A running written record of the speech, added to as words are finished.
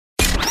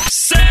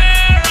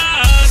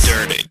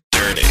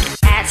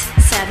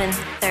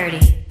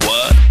7:30.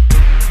 What?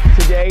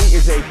 Today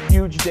is a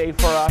huge day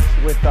for us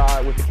with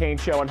the Kane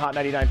Show on Hot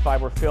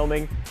 99.5. We're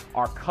filming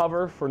our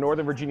cover for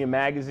Northern Virginia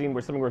Magazine.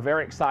 We're something we're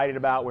very excited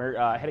about. We're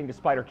heading to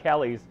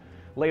SpyderKelly's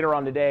later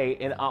on today,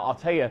 and I'll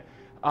tell you,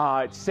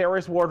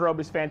 Sarah's wardrobe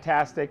is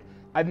fantastic.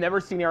 I've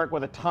never seen Erik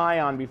with a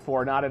tie on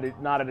before, not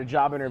at a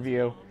job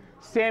interview.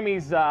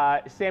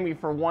 Samy,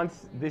 for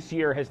once this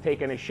year, has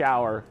taken a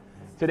shower.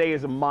 Today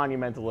is a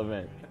monumental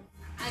event.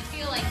 I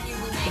feel like you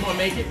will make it. Come on,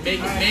 make it, make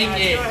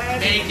it.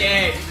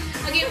 Okay,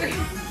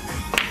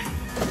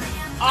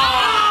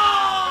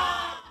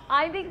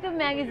 I think the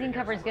magazine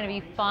cover is going to be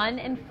fun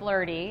and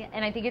flirty,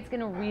 and I think it's going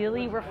to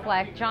really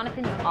reflect.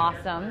 Jonathan's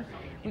awesome.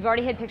 We've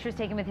already had pictures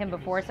taken with him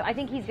before, so I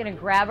think he's going to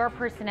grab our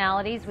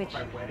personalities, which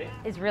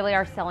is really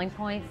our selling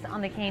points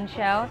on the Kane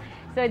Show.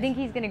 So I think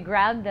he's going to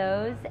grab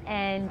those,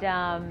 and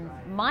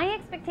my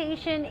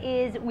expectation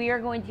is we are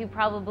going to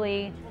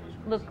probably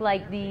look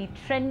like the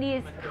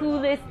trendiest,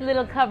 coolest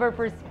little cover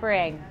for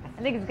spring.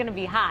 I think it's going to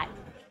be hot.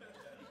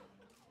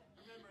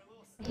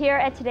 Here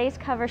at today's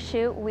cover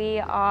shoot, we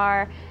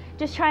are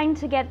just trying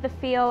to get the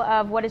feel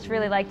of what it's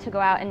really like to go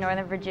out in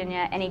Northern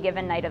Virginia any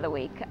given night of the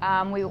week.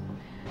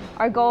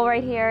 Our goal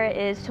right here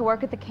is to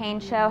work at the Kane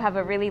Show, have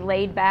a really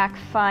laid-back,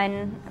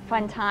 fun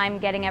time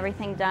getting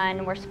everything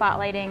done. We're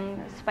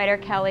spotlighting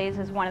SpyderKelly's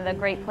as one of the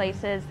great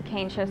places. The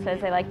Kane Show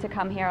says they like to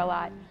come here a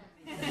lot.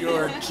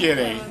 You're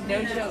kidding.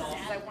 No joke.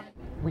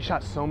 We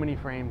shot so many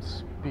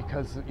frames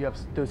because you have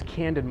those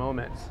candid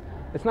moments.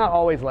 It's not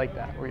always like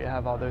that where you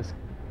have all those.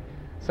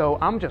 So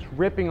I'm just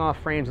ripping off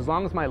frames. As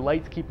long as my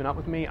light's keeping up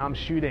with me, I'm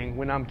shooting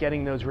when I'm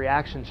getting those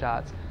reaction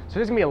shots. So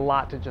there's gonna be a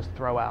lot to just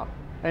throw out.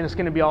 And it's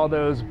gonna be all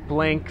those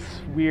blanks,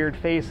 weird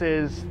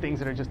faces, things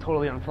that are just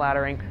totally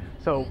unflattering.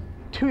 So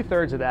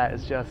 2/3 of that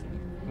is just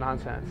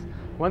nonsense.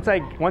 Once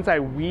I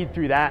weed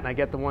through that and I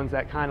get the ones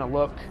that kind of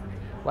look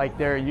like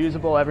they're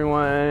usable,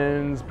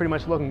 everyone's pretty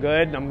much looking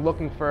good. I'm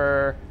looking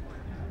for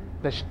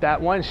that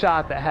one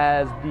shot that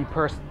has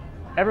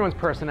everyone's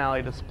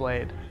personality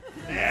displayed.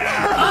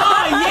 Yeah.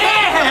 Oh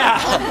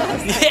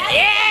yeah!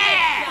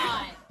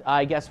 Yeah!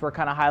 I guess we're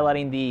kind of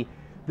highlighting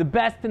the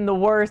best and the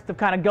worst of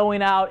kind of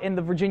going out in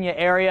the Virginia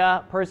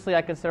area. Personally,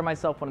 I consider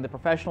myself one of the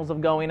professionals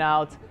of going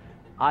out.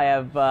 I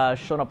have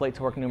shown up late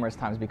to work numerous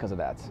times because of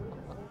that.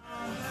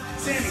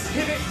 Samy,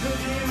 pivot,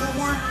 a little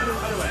more.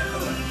 Other way.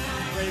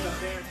 Right about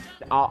there.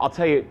 I'll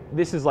tell you,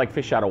 this is like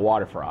fish out of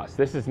water for us.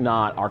 This is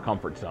not our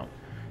comfort zone.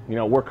 You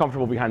know, we're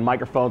comfortable behind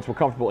microphones, we're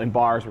comfortable in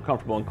bars, we're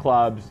comfortable in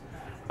clubs.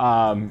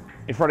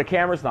 In front of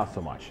cameras, not so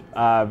much.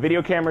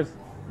 Video cameras,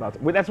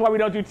 that's why we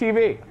don't do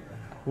TV.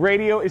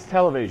 Radio is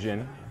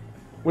television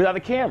without the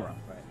camera.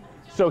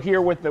 So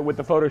here with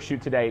the photo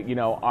shoot today, you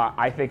know,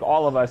 I think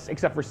all of us,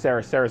 except for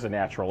Sarah, Sarah's a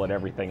natural at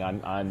everything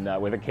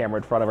with a camera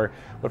in front of her.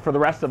 But for the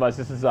rest of us,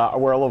 this is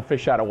we're a little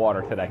fish out of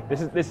water today.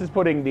 This is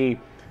putting the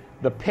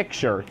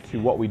picture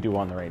to what we do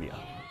on the radio.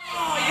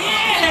 Oh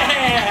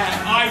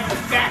yeah! I'm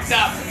backed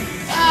up.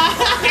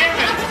 Damn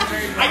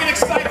it! I get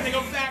excited and they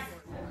go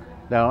backwards.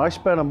 Now, I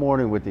spent a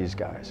morning with these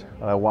guys.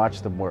 I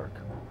watched them work.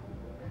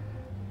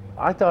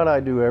 I thought I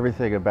knew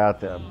everything about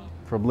them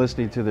from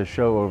listening to the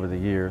show over the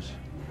years.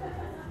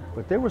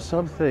 But there were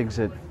some things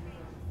that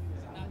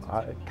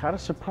kind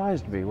of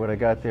surprised me when I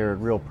got there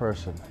in real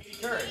person.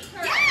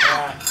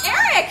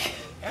 Erik!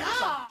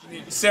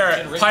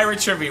 Sarah, pirate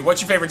trivia. What's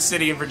your favorite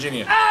city in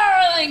Virginia?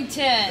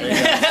 Arlington!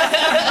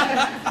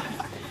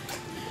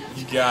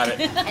 You got it.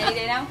 Any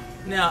day now?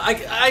 No,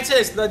 I'd say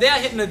this. The day I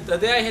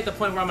hit the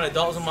point where I'm an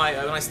adult is when I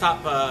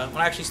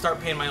actually start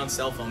paying my own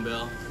cell phone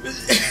bill.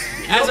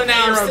 As of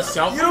now, you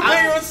don't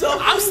pay your own cell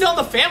phone? I'm still in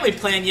the family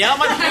plan, yeah.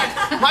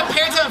 My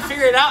parents haven't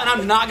figured it out, and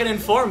I'm not going to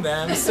inform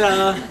them.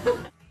 So.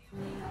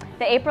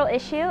 The April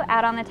issue,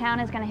 Out on the Town,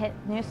 is going to hit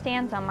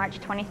newsstands on March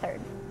 23rd.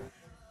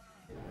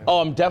 Oh,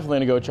 I'm definitely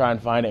going to go try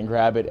and find it and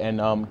grab it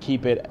and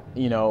keep it,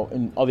 you know,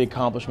 and all the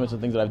accomplishments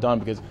and things that I've done,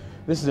 because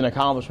this is an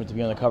accomplishment to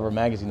be on the cover of a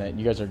magazine that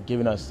you guys are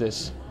giving us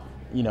this,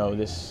 you know,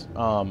 this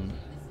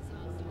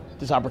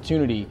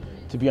opportunity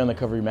to be on the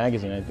cover of your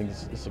magazine. I think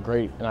it's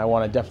great, and I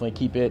want to definitely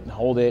keep it and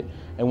hold it,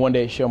 and one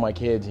day show my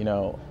kids, you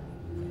know,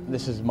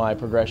 this is my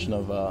progression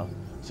of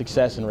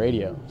success in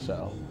radio.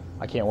 So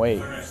I can't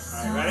wait. All right,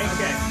 ready?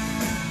 Okay.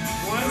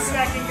 1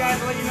 second, guys.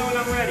 I'll let you know when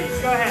I'm ready.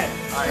 Go ahead.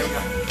 All right, here we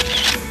go.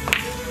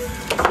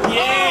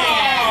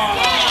 Yeah!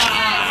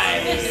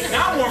 Nice.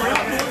 Now warming up.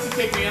 Who wants to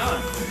take me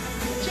on?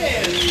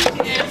 Cheers.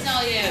 It's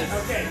all you.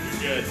 Okay.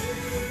 You're good.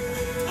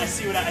 I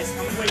see what I'm going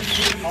to wait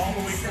for you all the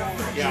way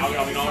forward. Yeah,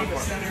 I'll be going for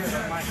it. Center of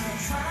my...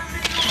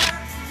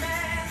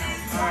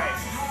 All right.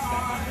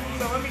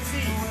 So let me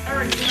see.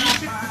 Erik, can you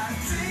shift?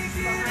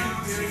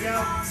 Here we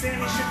go.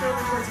 Samy, shift over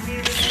towards me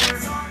a bit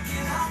more.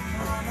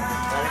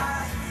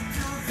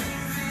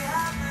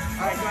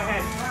 All right, go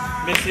ahead.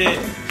 Miss it.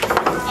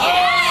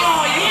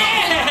 Oh,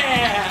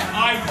 yeah!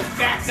 I'm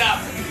backed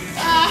up.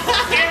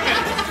 Damn it.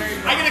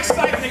 I get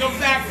excited and they go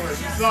backwards.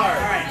 Sorry.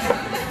 All right.